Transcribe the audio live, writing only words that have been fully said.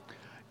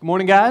Good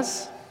morning,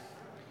 guys.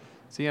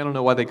 See, I don't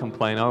know why they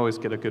complain. I always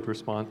get a good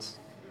response.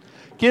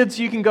 Kids,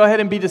 you can go ahead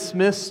and be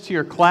dismissed to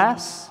your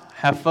class.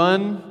 Have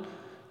fun.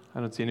 I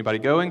don't see anybody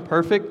going.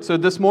 Perfect. So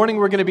this morning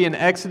we're going to be in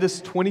Exodus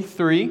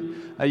 23.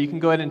 You can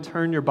go ahead and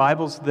turn your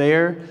Bibles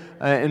there.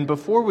 And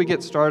before we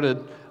get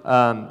started,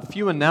 a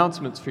few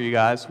announcements for you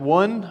guys.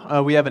 One,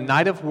 we have a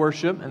night of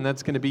worship, and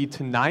that's going to be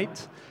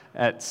tonight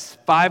at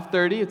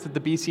 5:30. It's at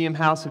the BCM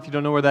house. If you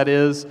don't know where that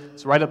is,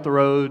 it's right up the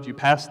road. You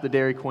pass the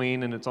Dairy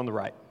Queen, and it's on the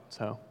right.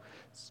 So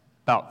it's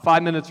about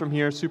 5 minutes from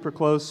here, super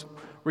close.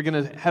 We're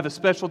going to have a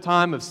special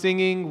time of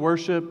singing,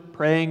 worship,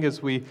 praying as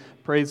we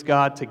praise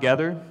God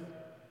together.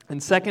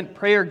 And second,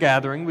 prayer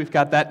gathering. We've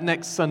got that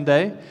next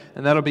Sunday,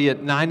 and that'll be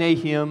at 9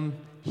 a.m.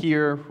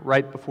 here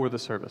right before the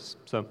service.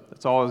 So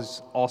it's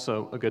always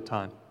also a good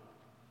time.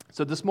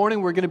 So this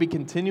morning we're going to be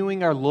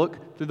continuing our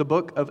look through the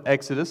book of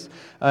Exodus.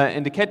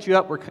 And to catch you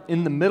up, we're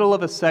in the middle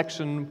of a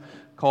section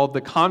called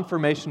the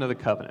confirmation of the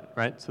covenant,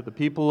 right? So the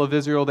people of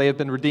Israel, they have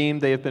been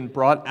redeemed, they have been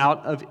brought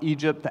out of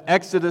Egypt. The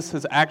Exodus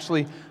has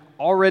actually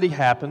already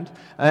happened,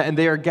 and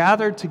they are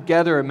gathered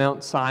together at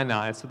Mount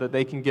Sinai so that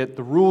they can get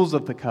the rules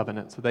of the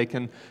covenant, so they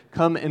can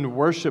come and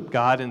worship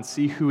God and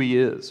see who He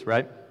is,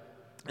 right?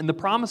 And the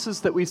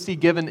promises that we see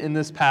given in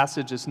this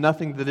passage is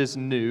nothing that is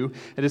new.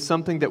 It is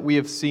something that we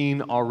have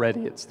seen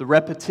already. It's the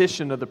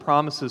repetition of the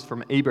promises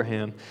from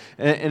Abraham,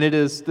 and it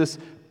is this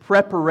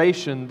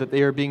preparation that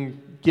they are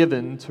being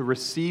given to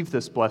receive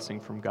this blessing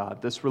from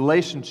God, this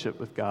relationship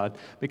with God,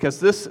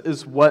 because this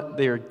is what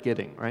they are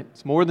getting, right?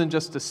 It's more than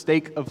just a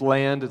stake of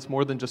land. It's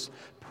more than just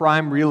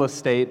prime real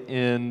estate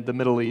in the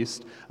Middle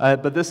East,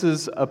 but this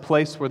is a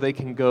place where they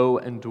can go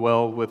and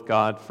dwell with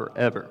God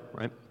forever,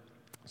 right?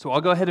 So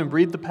I'll go ahead and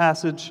read the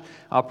passage,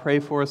 I'll pray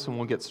for us, and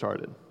we'll get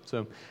started.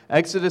 So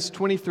Exodus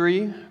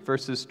 23,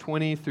 verses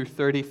 20 through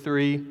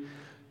 33,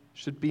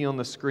 should be on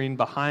the screen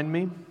behind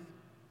me.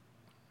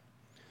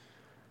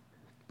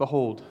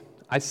 Behold,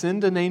 I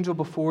send an angel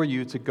before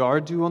you to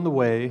guard you on the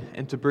way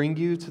and to bring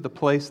you to the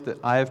place that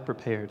I have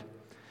prepared.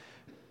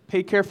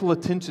 Pay careful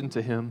attention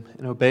to him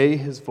and obey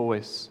his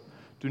voice.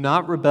 Do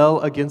not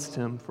rebel against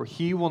him, for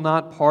he will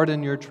not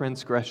pardon your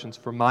transgressions,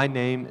 for my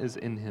name is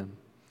in him.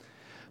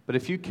 But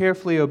if you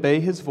carefully obey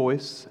his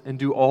voice and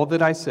do all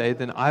that I say,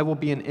 then I will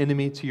be an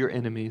enemy to your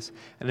enemies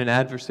and an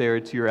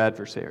adversary to your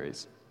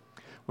adversaries.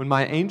 When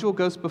my angel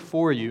goes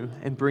before you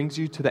and brings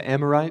you to the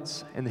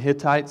Amorites and the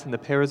Hittites and the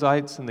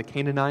Perizzites and the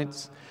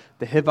Canaanites,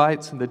 the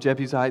Hivites and the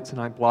Jebusites, and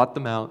I blot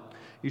them out,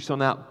 you shall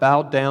not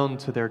bow down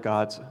to their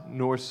gods,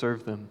 nor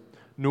serve them,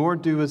 nor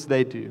do as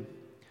they do.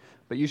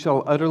 But you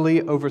shall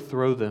utterly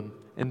overthrow them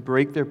and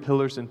break their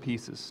pillars in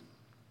pieces.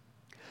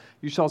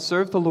 You shall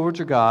serve the Lord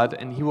your God,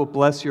 and he will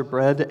bless your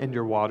bread and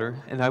your water,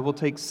 and I will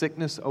take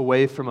sickness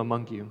away from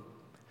among you.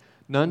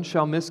 None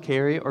shall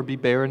miscarry or be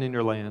barren in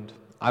your land.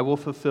 I will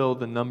fulfill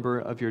the number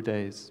of your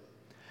days.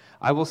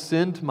 I will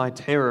send my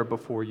terror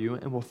before you,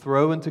 and will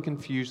throw into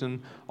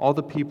confusion all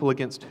the people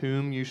against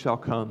whom you shall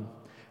come,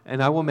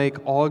 and I will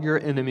make all your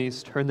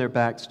enemies turn their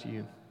backs to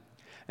you.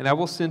 And I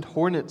will send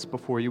hornets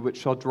before you, which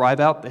shall drive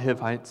out the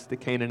Hivites, the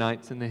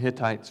Canaanites, and the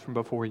Hittites from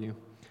before you.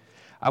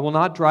 I will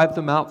not drive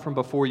them out from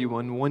before you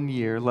in 1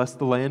 year, lest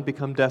the land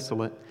become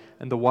desolate,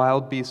 and the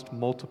wild beasts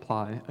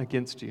multiply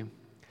against you.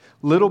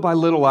 Little by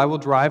little I will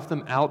drive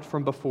them out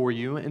from before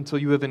you, until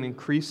you have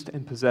increased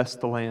and possessed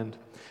the land.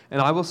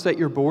 And I will set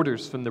your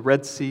borders from the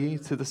Red Sea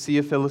to the Sea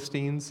of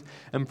Philistines,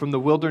 and from the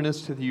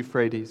wilderness to the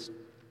Euphrates.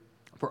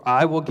 For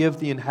I will give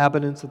the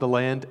inhabitants of the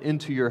land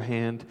into your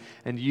hand,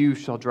 and you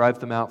shall drive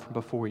them out from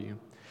before you.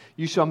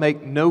 You shall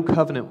make no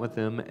covenant with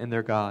them and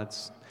their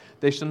gods.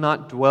 They shall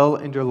not dwell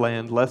in your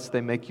land, lest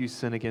they make you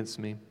sin against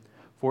me.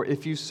 For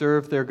if you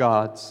serve their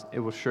gods, it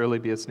will surely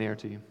be a snare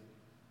to you.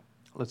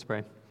 Let's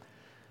pray.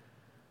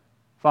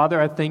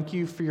 Father, I thank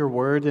you for your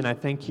word, and I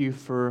thank you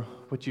for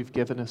what you've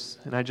given us.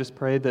 And I just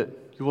pray that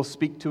you will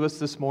speak to us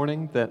this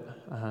morning, that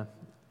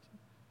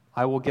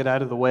I will get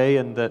out of the way,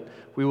 and that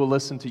we will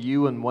listen to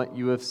you and what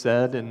you have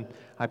said. And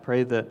I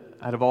pray that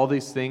out of all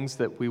these things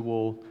that we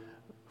will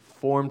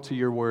form to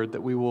your word,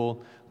 that we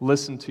will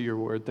listen to your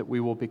word, that we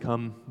will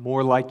become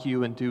more like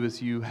you and do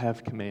as you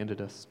have commanded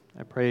us.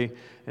 I pray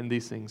in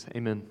these things.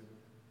 Amen.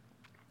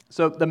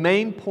 So the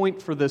main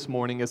point for this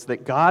morning is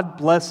that God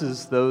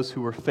blesses those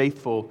who are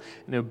faithful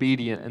and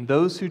obedient, and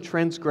those who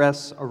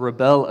transgress or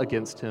rebel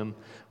against him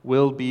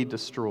will be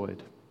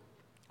destroyed.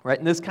 Right?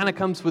 And this kind of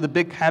comes with a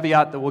big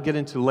caveat that we'll get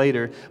into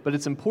later, but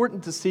it's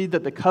important to see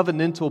that the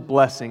covenantal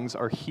blessings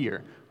are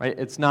here. Right?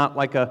 It's not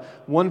like a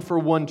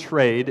one-for-one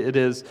trade. It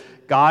is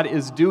God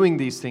is doing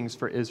these things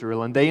for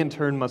Israel, and they in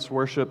turn must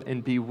worship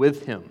and be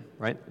with him.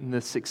 Right? And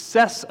the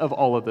success of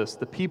all of this,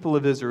 the people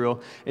of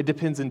Israel, it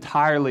depends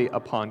entirely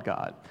upon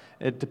God.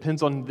 It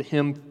depends on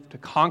him to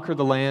conquer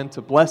the land,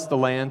 to bless the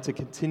land, to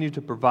continue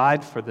to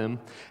provide for them.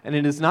 And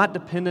it is not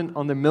dependent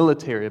on their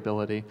military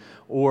ability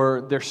or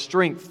their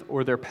strength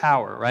or their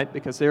power, right?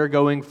 Because they are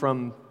going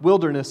from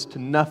wilderness to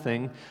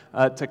nothing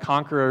to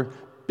conquer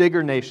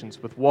bigger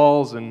nations with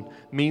walls and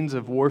means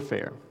of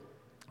warfare.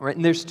 Right,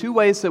 and there's two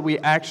ways that we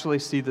actually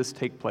see this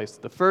take place.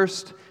 The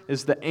first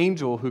is the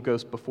angel who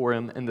goes before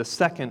him, and the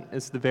second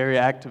is the very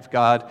act of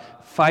God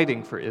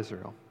fighting for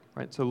Israel.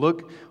 Right, so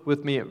look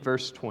with me at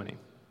verse 20.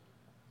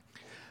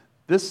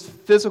 This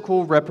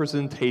physical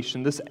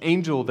representation, this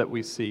angel that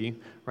we see,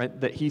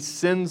 right, that he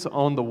sends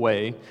on the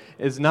way,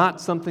 is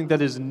not something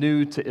that is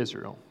new to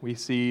Israel. We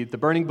see the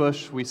burning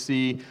bush, we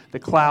see the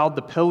cloud,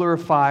 the pillar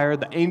of fire,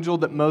 the angel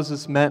that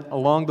Moses met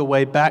along the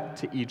way back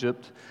to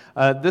Egypt.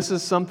 This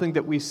is something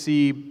that we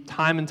see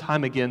time and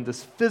time again,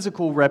 this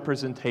physical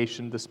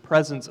representation, this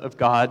presence of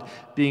God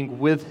being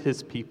with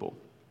his people.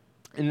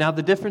 And now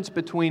the difference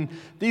between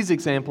these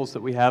examples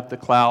that we have, the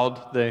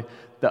cloud, the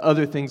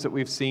other things that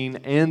we've seen,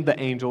 and the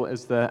angel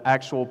is the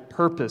actual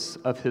purpose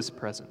of his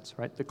presence,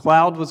 right? The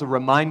cloud was a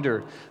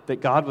reminder that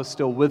God was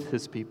still with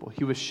his people.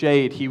 He was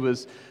shade, he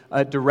was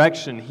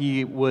direction,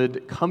 he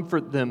would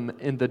comfort them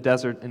in the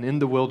desert and in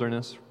the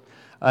wilderness.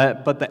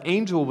 But the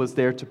angel was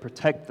there to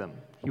protect them.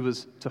 He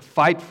was to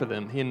fight for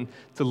them and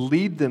to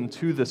lead them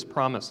to this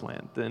promised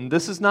land. And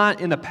this is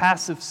not in a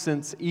passive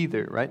sense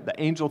either, right? The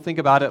angel, think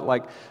about it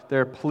like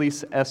they're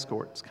police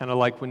escorts, kind of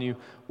like when you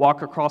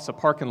walk across a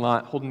parking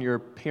lot holding your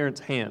parent's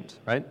hand,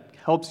 right?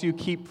 Helps you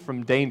keep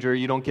from danger.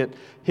 You don't get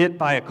hit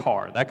by a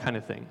car, that kind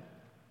of thing.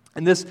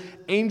 And this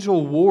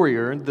angel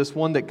warrior, this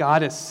one that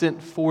God has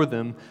sent for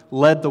them,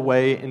 led the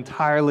way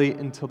entirely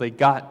until they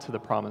got to the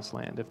promised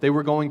land. If they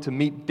were going to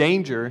meet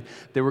danger,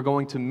 they were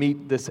going to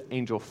meet this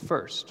angel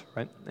first,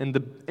 right? And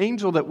the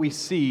angel that we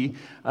see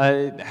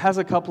has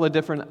a couple of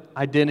different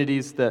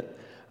identities that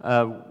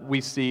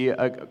we see.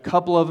 A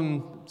couple of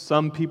them,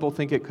 some people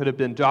think it could have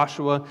been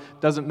Joshua.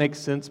 Doesn't make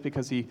sense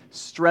because he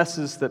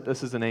stresses that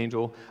this is an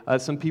angel.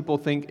 Some people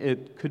think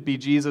it could be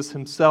Jesus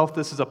himself.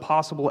 This is a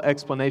possible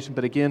explanation,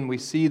 but again, we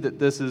see that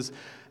this is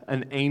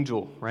an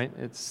angel, right?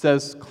 It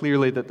says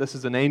clearly that this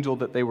is an angel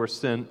that they were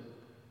sent,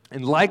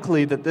 and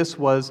likely that this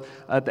was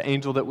the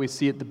angel that we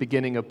see at the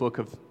beginning of book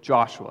of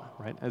Joshua,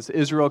 right? As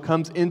Israel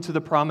comes into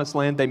the promised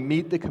land, they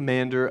meet the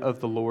commander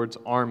of the Lord's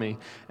army,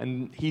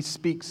 and he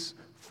speaks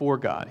for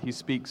God. He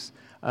speaks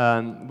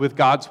with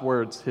God's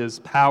words. His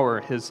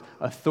power, his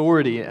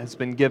authority has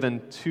been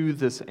given to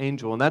this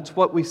angel. And that's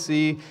what we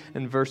see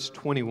in verse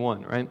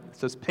 21, right? It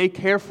says, "Pay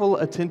careful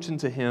attention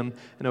to him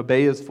and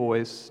obey his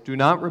voice. Do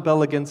not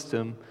rebel against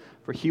him,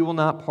 for he will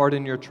not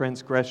pardon your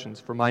transgressions,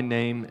 for my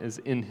name is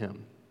in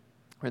him."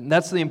 Right? And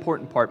that's the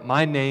important part.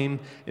 My name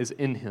is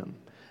in him.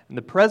 In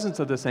the presence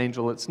of this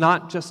angel, it's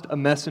not just a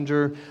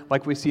messenger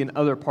like we see in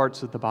other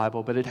parts of the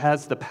Bible, but it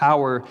has the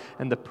power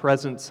and the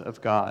presence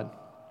of God.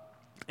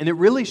 And it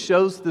really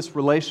shows this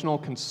relational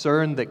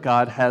concern that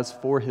God has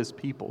for his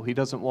people. He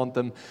doesn't want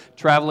them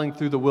traveling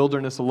through the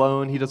wilderness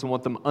alone. He doesn't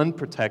want them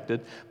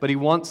unprotected, but he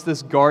wants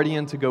this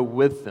guardian to go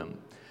with them.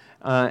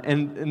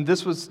 And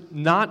this was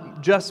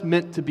not just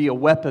meant to be a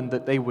weapon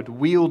that they would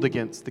wield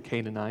against the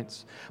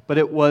Canaanites, but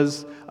it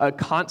was a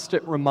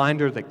constant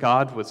reminder that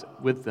God was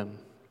with them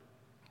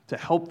to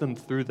help them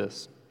through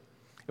this.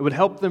 It would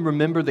help them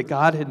remember that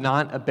God had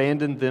not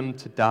abandoned them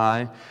to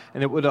die,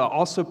 and it would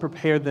also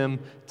prepare them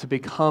to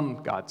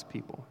become God's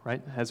people,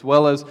 right? As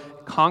well as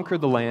conquer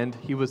the land,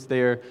 he was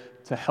there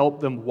to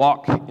help them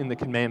walk in the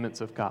commandments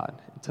of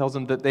God. It tells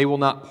them that they will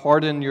not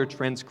pardon your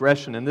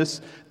transgression, and this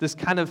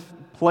kind of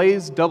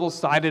plays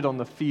double-sided on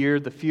the fear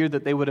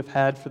that they would have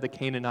had for the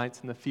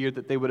Canaanites and the fear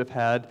that they would have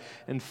had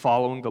in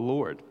following the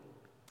Lord.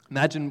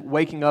 Imagine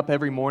waking up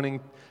every morning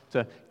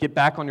to get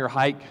back on your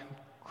hike,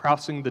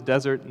 crossing the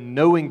desert,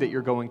 knowing that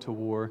you're going to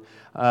war,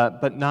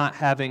 but not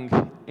having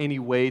any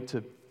way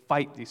to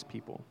fight these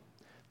people.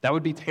 That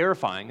would be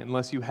terrifying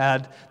unless you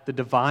had the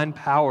divine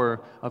power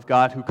of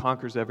God who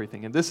conquers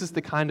everything. And this is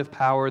the kind of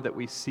power that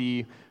we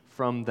see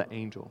from the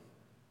angel.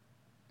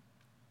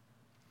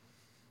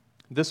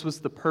 This was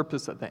the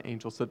purpose of the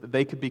angel, so that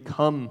they could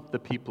become the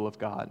people of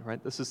God,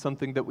 right? This is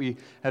something that we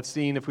have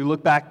seen. If we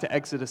look back to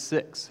Exodus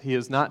 6, he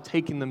is not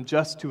taking them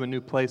just to a new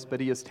place, but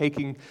he is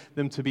taking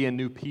them to be a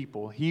new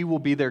people. He will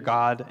be their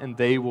God, and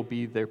they will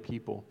be their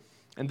people.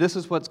 And this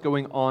is what's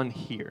going on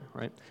here,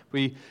 right?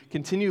 We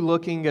continue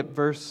looking at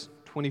verse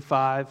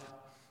 25.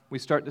 We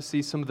start to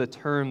see some of the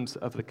terms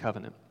of the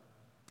covenant.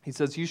 He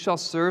says, "You shall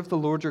serve the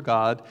Lord your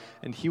God,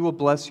 and he will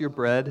bless your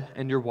bread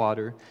and your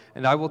water,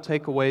 and I will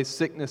take away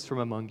sickness from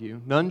among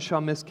you. None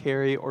shall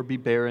miscarry or be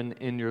barren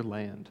in your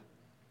land."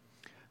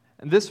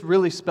 And this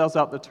really spells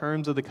out the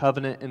terms of the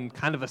covenant in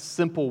kind of a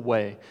simple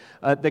way.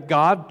 That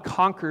God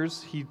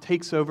conquers, he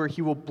takes over,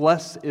 he will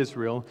bless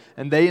Israel,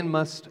 and they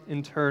must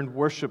in turn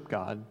worship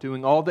God,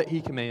 doing all that he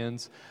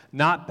commands,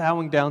 not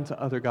bowing down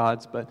to other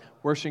gods, but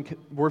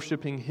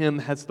worshiping him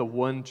as the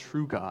one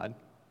true God.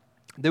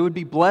 They would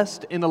be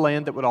blessed in a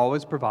land that would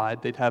always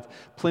provide. They'd have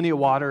plenty of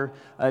water,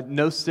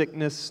 no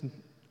sickness,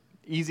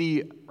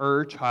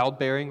 easier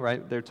childbearing,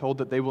 right? They're told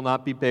that they will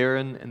not be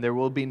barren and there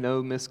will be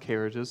no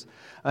miscarriages.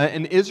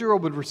 And Israel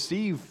would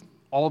receive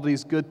all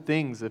these good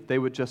things if they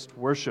would just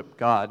worship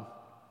God.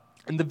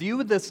 And the view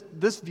of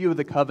this view of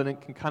the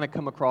covenant can kind of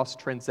come across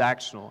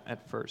transactional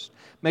at first.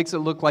 Makes it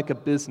look like a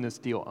business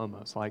deal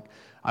almost, like,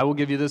 I will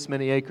give you this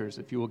many acres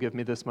if you will give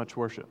me this much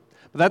worship.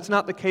 But that's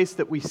not the case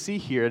that we see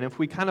here. And if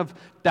we kind of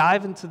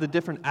dive into the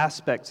different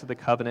aspects of the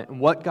covenant and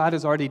what God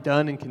has already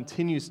done and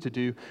continues to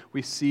do,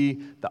 we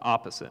see the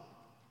opposite.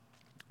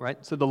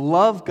 Right? So the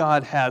love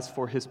God has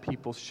for his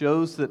people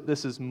shows that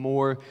this is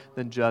more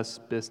than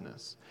just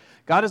business.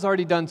 God has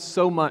already done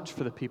so much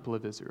for the people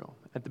of Israel.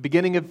 At the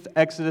beginning of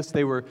Exodus,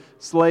 they were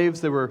slaves,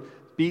 they were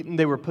beaten,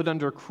 they were put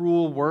under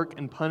cruel work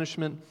and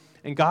punishment,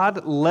 and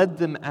God led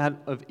them out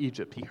of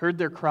Egypt. He heard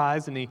their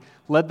cries, and he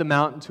led them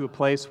out into a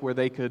place where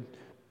they could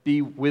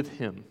be with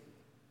him.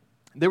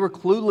 They were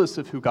clueless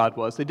of who God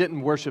was. They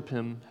didn't worship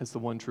him as the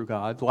one true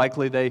God.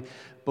 Likely they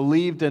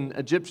believed in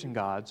Egyptian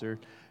gods or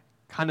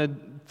kind of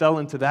fell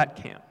into that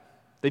camp.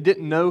 They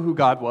didn't know who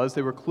God was.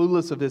 They were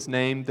clueless of his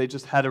name. They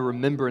just had a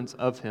remembrance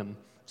of him.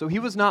 So he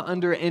was not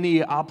under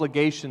any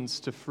obligations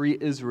to free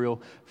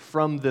Israel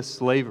from this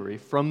slavery,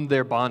 from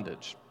their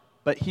bondage.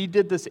 But he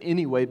did this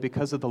anyway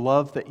because of the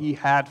love that he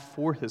had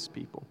for his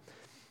people.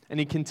 And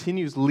he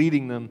continues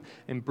leading them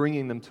and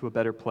bringing them to a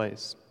better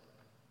place.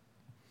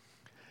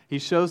 He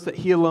shows that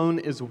he alone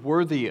is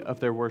worthy of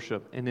their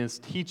worship and is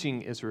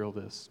teaching Israel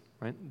this.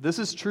 Right? This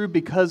is true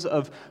because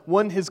of,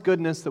 one, his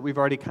goodness that we've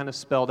already kind of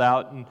spelled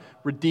out in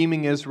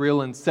redeeming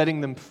Israel and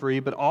setting them free,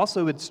 but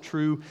also it's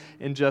true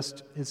in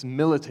just his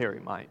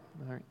military might.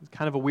 Right? It's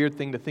kind of a weird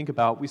thing to think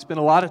about. We spent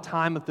a lot of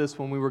time with this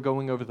when we were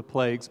going over the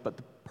plagues, but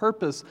the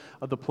purpose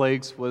of the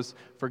plagues was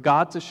for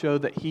God to show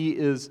that he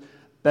is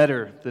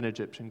better than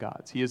Egyptian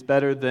gods. He is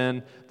better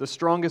than the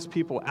strongest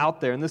people out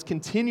there. And this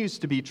continues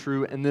to be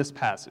true in this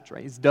passage,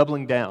 right? He's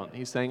doubling down.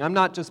 He's saying, I'm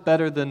not just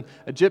better than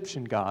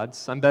Egyptian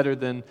gods. I'm better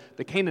than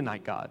the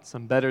Canaanite gods.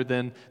 I'm better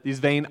than these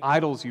vain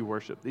idols you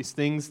worship, these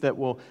things that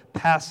will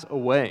pass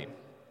away.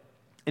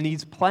 And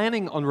he's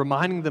planning on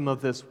reminding them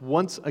of this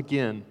once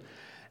again.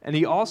 And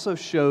he also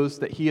shows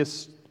that he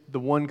is the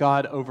one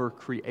God over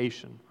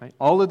creation. Right?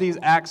 All of these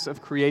acts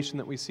of creation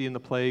that we see in the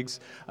plagues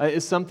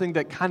is something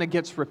that kind of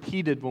gets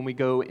repeated when we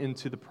go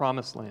into the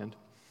promised land.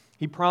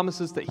 He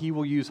promises that he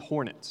will use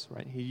hornets.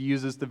 Right? He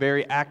uses the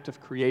very act of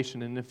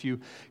creation. And if you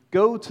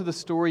go to the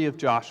story of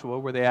Joshua,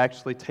 where they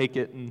actually take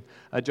it in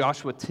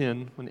Joshua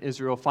 10, when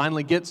Israel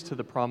finally gets to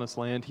the promised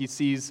land, he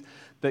sees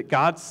that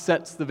God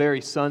sets the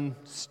very sun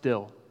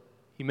still.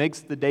 He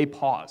makes the day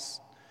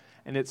pause.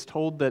 And it's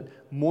told that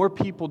more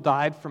people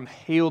died from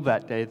hail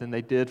that day than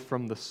they did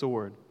from the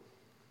sword.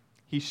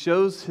 He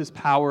shows his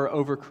power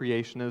over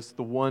creation as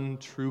the one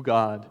true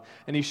God,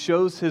 and he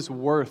shows his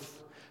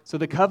worth. So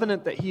the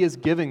covenant that he is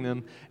giving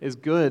them is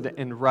good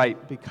and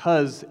right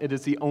because it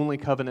is the only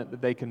covenant that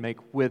they can make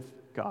with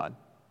God.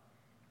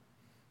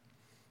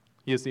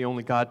 He is the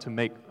only God to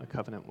make a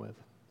covenant with,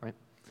 right?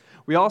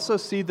 We also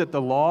see that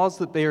the laws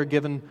that they are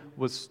given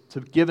was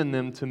given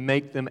them to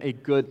make them a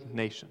good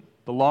nation.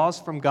 The laws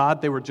from God,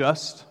 they were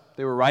just,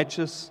 they were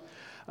righteous.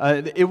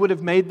 It would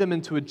have made them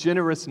into a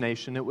generous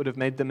nation. It would have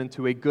made them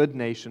into a good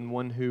nation,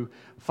 one who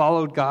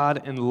followed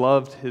God and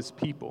loved his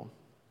people.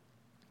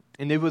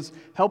 And it was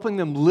helping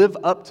them live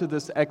up to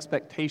this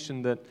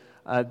expectation that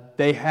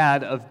they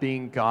had of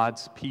being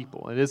God's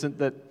people. It isn't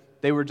that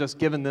they were just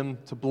given them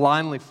to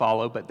blindly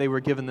follow, but they were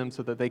given them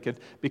so that they could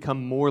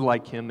become more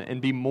like him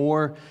and be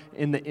more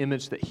in the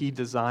image that he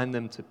designed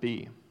them to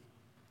be.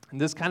 And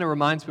this kind of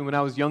reminds me when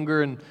I was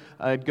younger and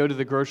I'd go to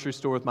the grocery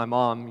store with my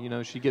mom. You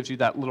know, she gives you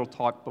that little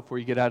talk before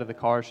you get out of the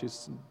car.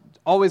 She's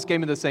always gave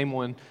me the same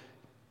one.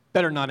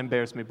 Better not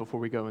embarrass me before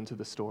we go into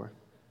the store.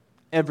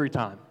 Every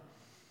time.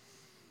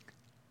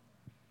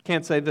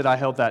 Can't say that I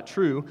held that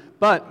true,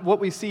 but what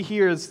we see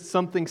here is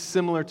something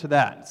similar to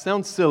that. It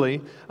sounds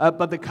silly,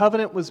 but the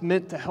covenant was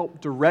meant to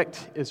help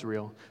direct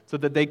Israel so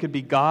that they could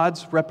be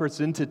God's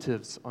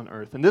representatives on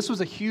earth. And this was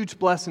a huge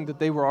blessing that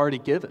they were already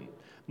given.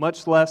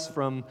 Much less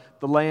from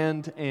the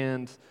land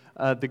and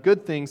the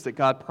good things that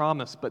God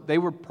promised, but they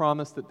were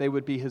promised that they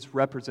would be his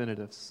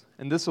representatives.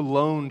 And this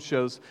alone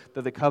shows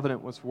that the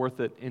covenant was worth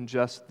it in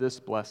just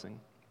this blessing.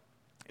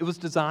 It was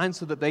designed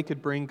so that they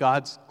could bring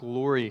God's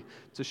glory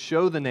to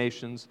show the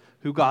nations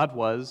who God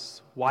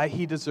was, why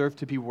he deserved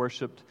to be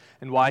worshipped,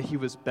 and why he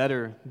was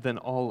better than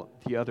all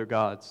the other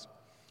gods.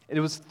 And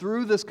it was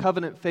through this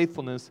covenant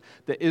faithfulness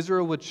that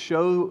Israel would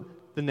show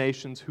the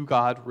nations who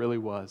God really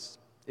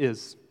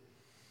is.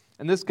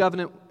 And this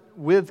covenant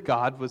with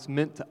God was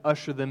meant to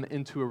usher them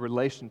into a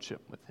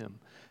relationship with him.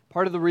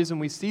 Part of the reason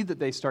we see that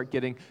they start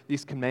getting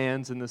these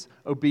commands and this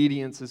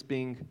obedience is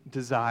being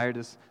desired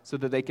is so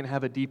that they can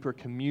have a deeper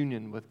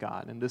communion with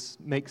God. And this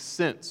makes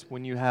sense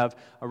when you have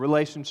a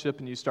relationship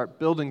and you start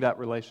building that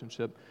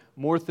relationship.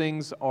 More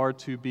things are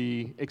to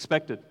be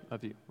expected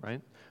of you,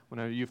 right?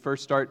 When you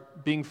first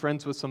start being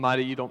friends with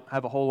somebody, you don't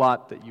have a whole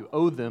lot that you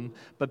owe them.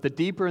 But the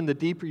deeper and the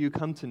deeper you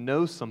come to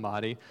know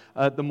somebody,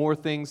 the more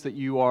things that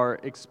you are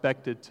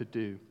expected to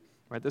do.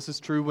 Right? This is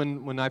true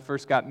when I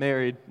first got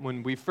married,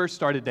 when we first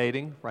started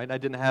dating, right? I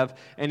didn't have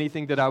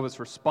anything that I was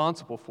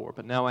responsible for,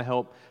 but now I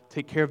help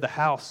take care of the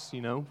house,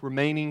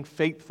 remaining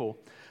faithful.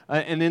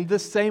 And in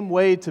this same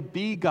way, to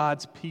be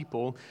God's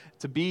people,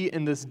 to be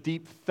in this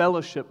deep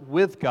fellowship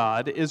with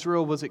God,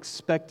 Israel was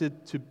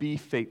expected to be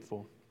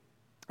faithful.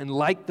 And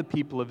like the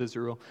people of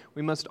Israel,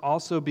 we must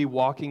also be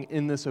walking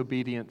in this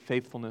obedient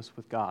faithfulness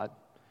with God.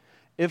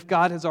 If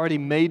God has already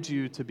made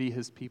you to be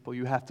His people,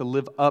 you have to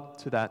live up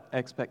to that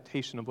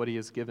expectation of what He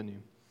has given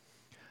you.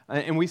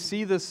 And we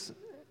see this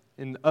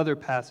in other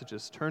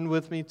passages. Turn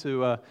with me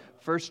to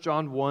 1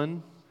 John 1.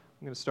 I'm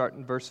going to start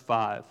in verse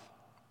 5.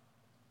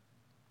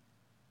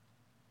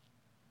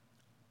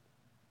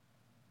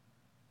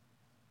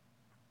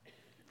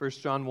 1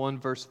 John 1,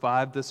 verse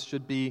 5. This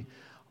should be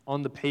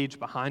on the page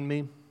behind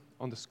me,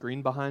 on the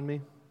screen behind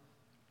me.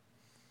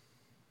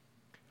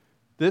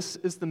 This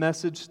is the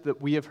message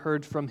that we have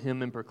heard from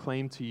Him and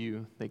proclaim to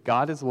you, that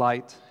God is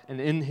light, and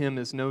in Him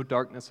is no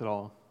darkness at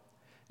all.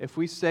 If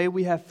we say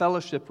we have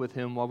fellowship with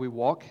Him while we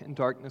walk in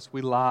darkness,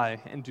 we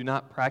lie and do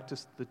not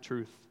practice the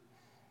truth.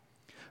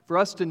 For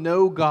us to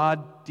know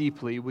God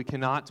deeply, we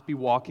cannot be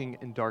walking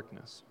in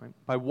darkness. Right?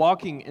 By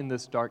walking in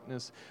this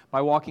darkness,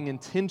 by walking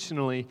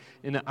intentionally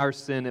in our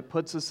sin, it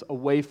puts us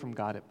away from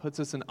God. It puts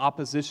us in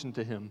opposition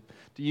to Him.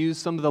 To use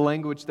some of the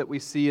language that we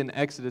see in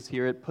Exodus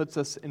here, it puts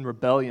us in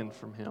rebellion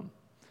from Him.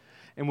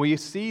 And we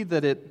see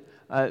that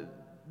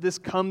this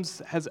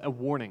comes as a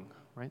warning.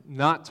 Right?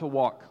 Not to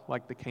walk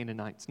like the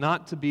Canaanites,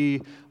 not to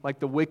be like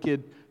the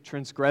wicked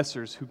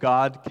transgressors who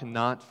God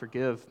cannot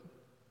forgive,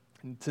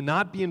 and to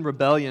not be in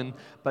rebellion,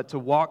 but to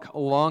walk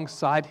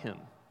alongside Him.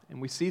 And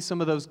we see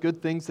some of those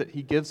good things that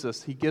He gives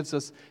us. He gives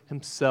us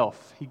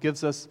Himself. He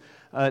gives us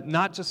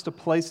not just a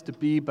place to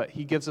be, but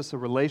He gives us a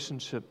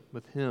relationship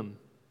with Him.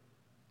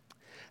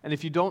 And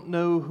if you don't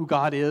know who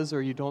God is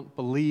or you don't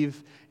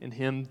believe in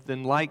Him,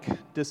 then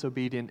like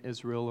disobedient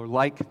Israel or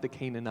like the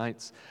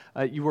Canaanites,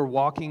 you are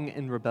walking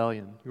in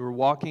rebellion. You are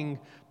walking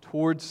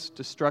towards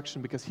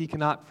destruction because He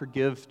cannot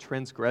forgive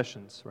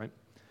transgressions, right?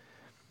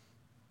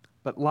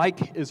 But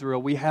like Israel,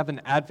 we have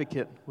an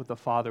advocate with the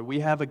Father.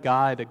 We have a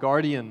guide, a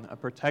guardian, a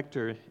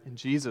protector in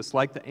Jesus,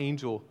 like the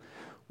angel,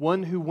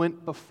 one who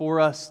went before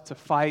us to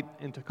fight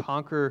and to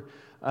conquer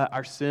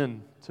our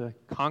sin, to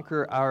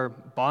conquer our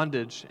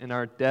bondage and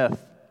our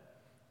death,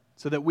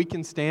 so that we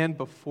can stand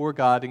before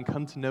God and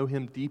come to know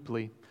Him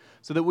deeply,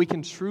 so that we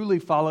can truly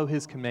follow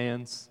His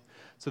commands,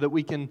 so that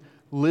we can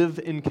live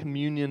in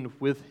communion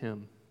with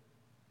Him.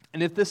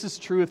 And if this is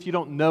true, if you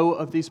don't know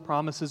of these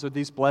promises or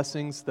these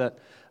blessings, that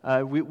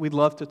we'd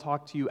love to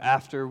talk to you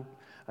after.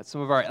 Some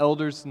of our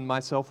elders and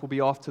myself will be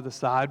off to the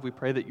side. We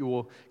pray that you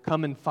will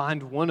come and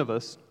find one of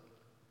us.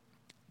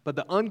 But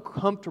the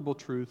uncomfortable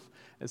truth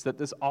is that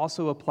this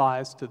also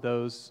applies to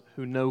those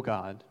who know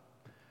God.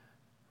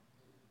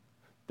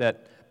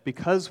 That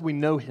because we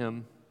know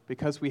Him,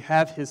 because we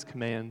have His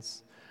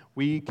commands,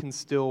 we can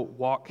still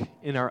walk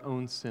in our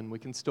own sin. We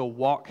can still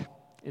walk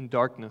in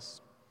darkness.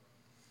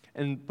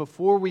 And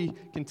before we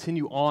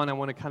continue on, I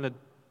want to kind of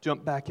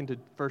jump back into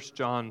 1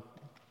 John,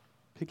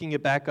 picking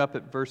it back up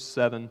at verse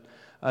 7.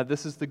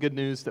 This is the good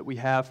news that we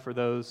have for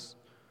those.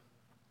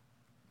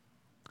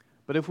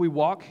 But if we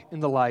walk in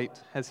the light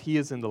as He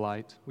is in the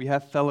light, we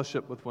have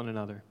fellowship with one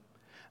another.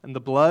 And the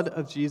blood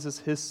of Jesus,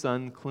 His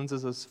Son,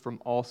 cleanses us from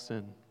all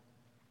sin.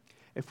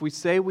 If we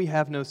say we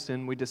have no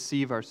sin, we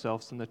deceive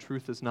ourselves, and the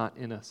truth is not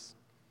in us.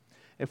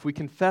 If we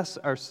confess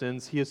our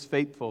sins, He is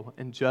faithful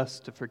and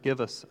just to forgive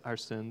us our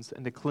sins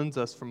and to cleanse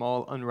us from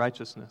all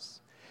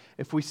unrighteousness.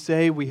 If we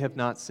say we have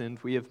not sinned,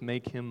 we have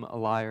made Him a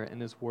liar,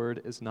 and His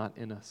word is not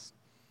in us.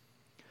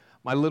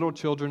 My little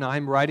children, I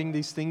am writing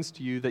these things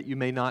to you that you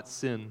may not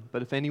sin.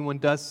 But if anyone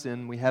does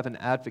sin, we have an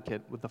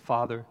advocate with the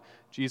Father,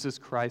 Jesus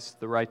Christ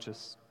the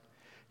righteous.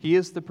 He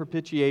is the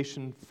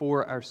propitiation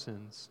for our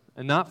sins,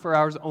 and not for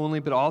ours only,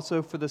 but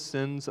also for the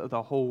sins of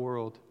the whole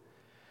world.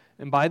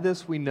 And by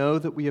this we know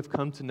that we have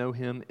come to know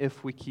Him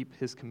if we keep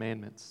His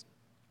commandments.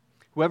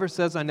 Whoever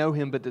says, I know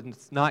Him, but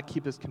does not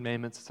keep His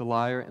commandments is a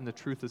liar, and the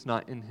truth is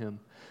not in him.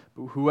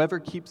 But whoever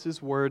keeps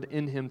His word,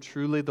 in him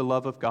truly the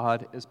love of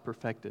God is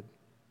perfected.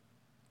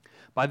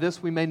 By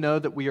this we may know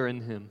that we are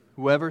in Him.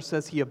 Whoever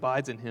says he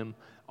abides in Him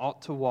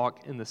ought to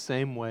walk in the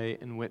same way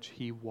in which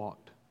He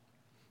walked.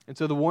 And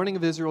so the warning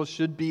of Israel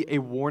should be a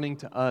warning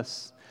to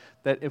us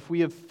that if we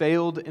have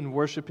failed in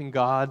worshiping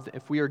God,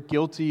 if we are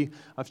guilty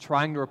of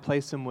trying to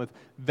replace Him with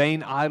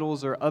vain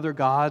idols or other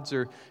gods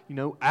or,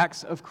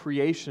 acts of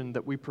creation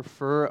that we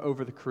prefer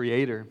over the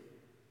Creator,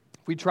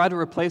 if we try to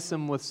replace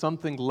Him with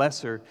something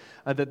lesser,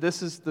 that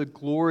this is the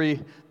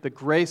glory, the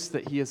grace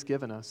that He has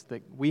given us,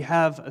 that we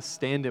have a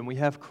stand-in, we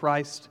have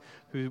Christ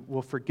who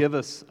will forgive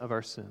us of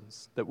our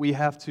sins, that we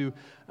have to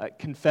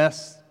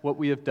confess what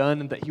we have done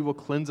and that He will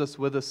cleanse us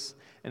with us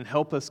and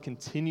help us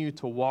continue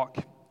to walk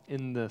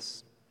in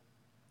this.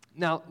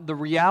 Now, the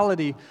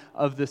reality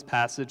of this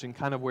passage and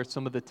kind of where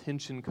some of the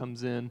tension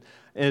comes in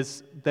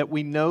is that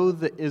we know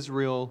that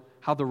Israel,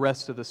 how the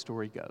rest of the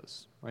story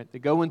goes, right? They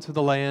go into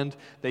the land,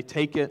 they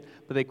take it,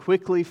 but they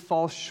quickly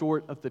fall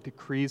short of the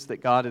decrees that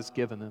God has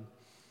given them.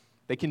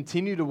 They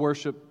continue to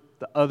worship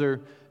the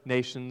other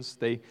nations.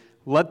 They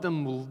let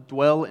them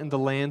dwell in the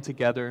land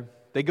together,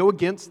 they go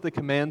against the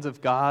commands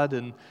of God,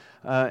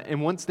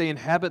 and once they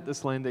inhabit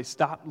this land, they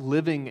stop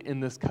living in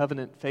this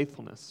covenant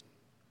faithfulness.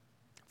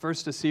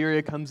 First,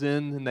 Assyria comes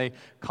in and they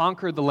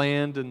conquer the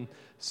land, and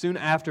soon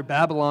after,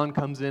 Babylon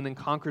comes in and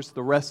conquers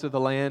the rest of the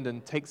land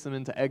and takes them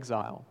into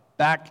exile,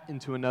 back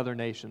into another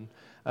nation,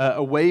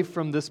 away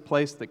from this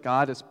place that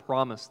God has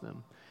promised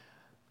them.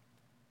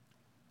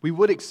 We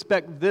would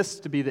expect this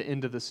to be the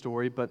end of the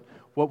story, but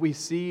what we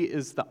see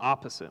is the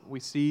opposite. We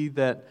see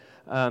that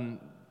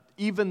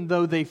even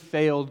though they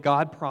failed,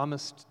 God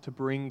promised to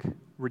bring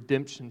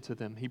redemption to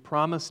them. He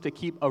promised to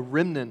keep a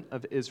remnant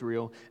of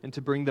Israel and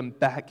to bring them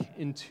back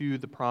into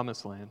the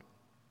promised land.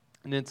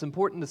 And it's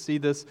important to see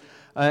this,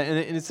 and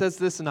it says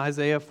this in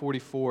Isaiah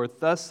 44,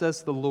 "Thus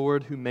says the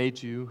Lord who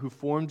made you, who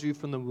formed you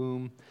from the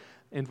womb,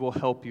 and will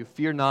help you.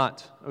 Fear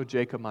not, O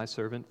Jacob, my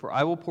servant, for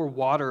I will pour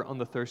water on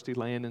the thirsty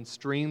land and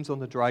streams on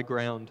the dry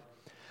ground.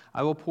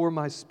 I will pour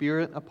my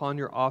spirit upon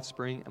your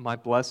offspring and my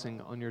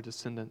blessing on your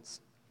descendants."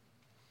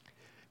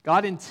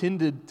 God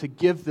intended to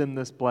give them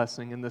this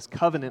blessing and this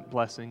covenant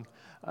blessing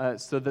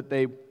so that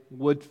they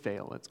would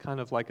fail. It's kind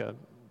of like a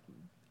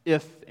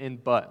if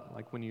and but,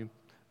 like when you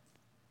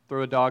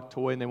throw a dog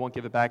toy and they won't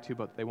give it back to you,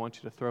 but they want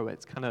you to throw it.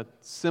 It's kind of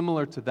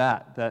similar to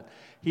that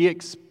He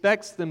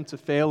expects them to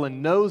fail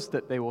and knows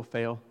that they will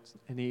fail,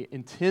 and He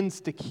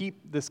intends to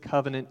keep this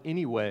covenant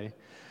anyway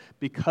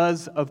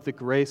because of the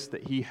grace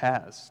that He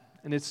has.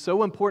 And it's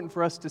so important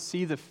for us to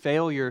see the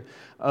failure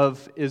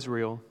of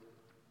Israel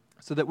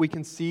so that we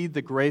can see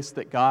the grace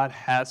that God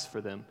has for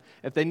them.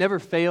 If they never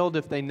failed,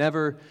 if they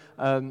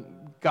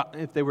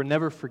were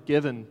never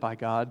forgiven by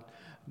God,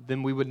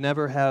 then we would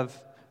never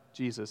have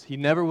Jesus. He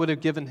never would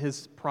have given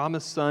His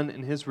promised Son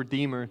and His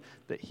Redeemer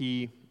that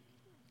He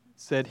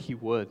said He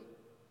would.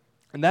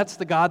 And that's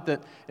the God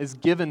that is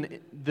given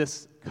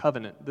this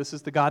covenant. This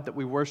is the God that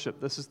we worship.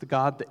 This is the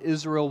God that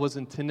Israel was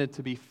intended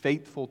to be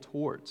faithful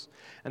towards.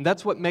 And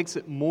that's what makes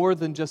it more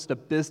than just a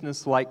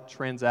business-like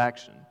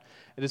transaction.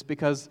 It is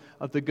because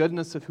of the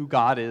goodness of who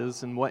God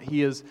is and what He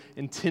has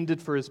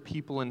intended for His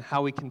people and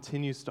how He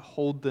continues to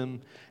hold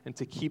them and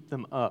to keep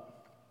them up.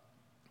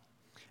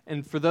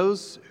 And for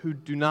those who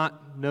do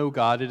not know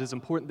God, it is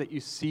important that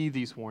you see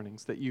these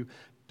warnings, that you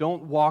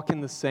don't walk in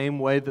the same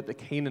way that the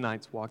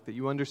Canaanites walked, that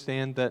you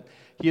understand that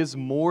He is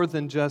more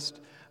than just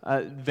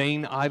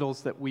vain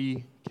idols that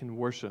we can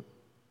worship.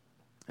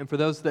 And for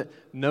those that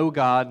know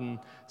God and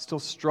still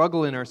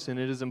struggle in our sin,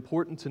 it is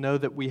important to know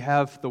that we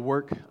have the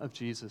work of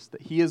Jesus,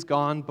 that He has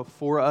gone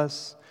before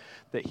us,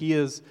 that He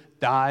has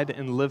died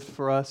and lived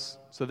for us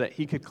so that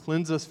He could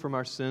cleanse us from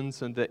our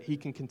sins and that He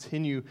can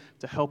continue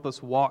to help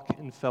us walk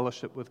in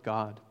fellowship with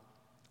God.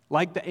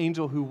 Like the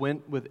angel who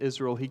went with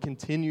Israel, He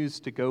continues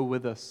to go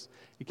with us.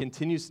 He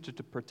continues to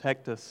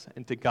protect us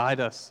and to guide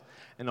us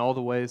in all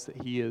the ways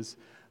that He is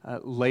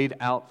laid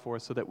out for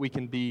us so that we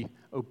can be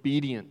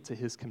obedient to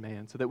His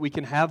command, so that we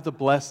can have the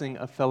blessing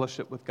of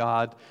fellowship with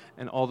God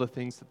and all the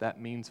things that that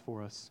means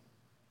for us.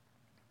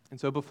 And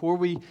so before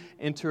we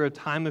enter a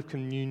time of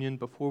communion,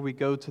 before we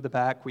go to the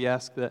back, we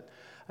ask that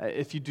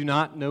if you do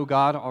not know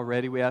God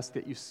already, we ask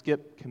that you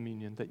skip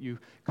communion, that you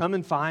come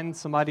and find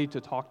somebody to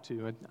talk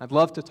to. I'd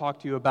love to talk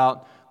to you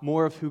about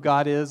more of who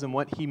God is and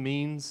what He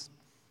means,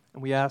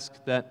 and we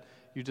ask that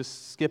you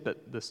just skip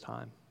it this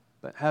time.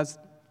 But as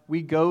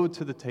we go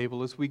to the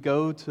table, as we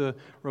go to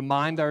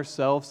remind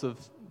ourselves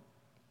of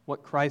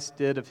what Christ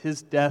did, of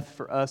His death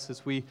for us,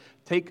 as we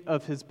take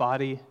of His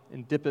body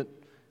and dip it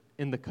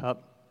in the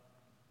cup,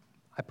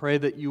 I pray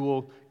that you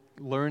will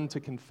learn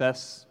to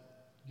confess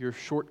your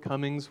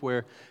shortcomings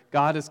where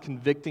God is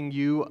convicting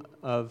you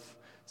of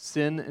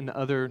sin and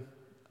other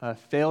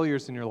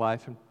failures in your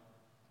life,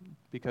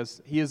 because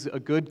He is a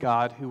good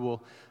God who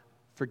will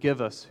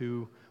forgive us,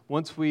 who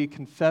once we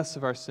confess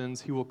of our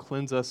sins, He will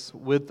cleanse us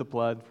with the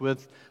blood,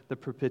 with the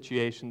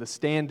propitiation, the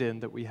stand-in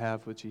that we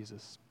have with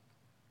Jesus.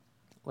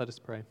 Let us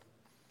pray.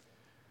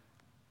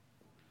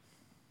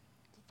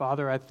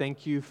 Father, I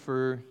thank You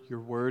for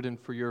Your word and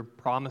for Your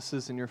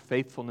promises and Your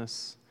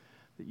faithfulness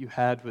that You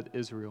had with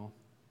Israel.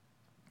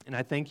 And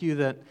I thank You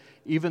that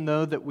even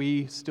though that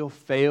we still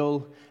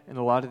fail in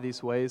a lot of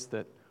these ways,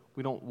 that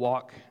we don't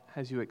walk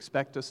as You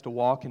expect us to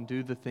walk and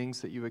do the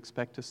things that You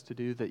expect us to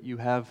do, that You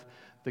have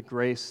the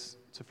grace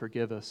to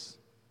forgive us.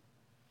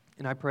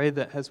 And I pray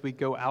that as we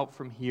go out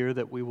from here,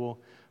 that we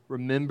will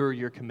remember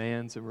Your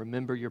commands and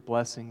remember Your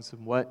blessings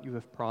and what You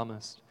have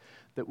promised,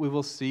 that we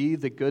will see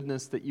the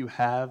goodness that You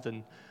have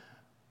and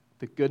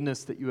the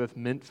goodness that You have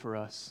meant for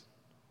us.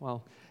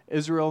 Well,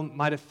 Israel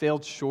might have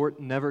failed short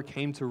and never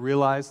came to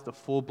realize the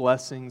full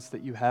blessings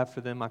that You have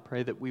for them. I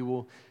pray that we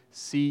will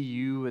see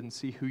You and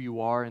see who You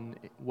are and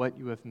what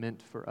You have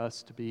meant for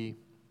us to be.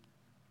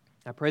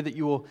 I pray that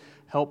You will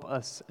help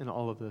us in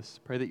all of this.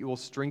 Pray that You will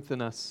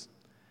strengthen us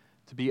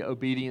to be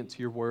obedient to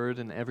Your word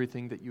and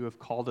everything that You have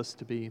called us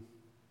to be.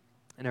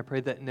 And I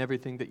pray that in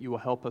everything that You will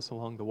help us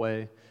along the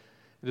way.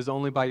 It is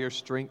only by Your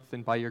strength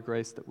and by Your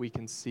grace that we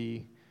can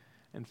see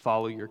and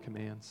follow Your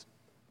commands.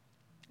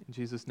 In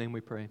Jesus' name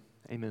we pray.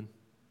 Amen.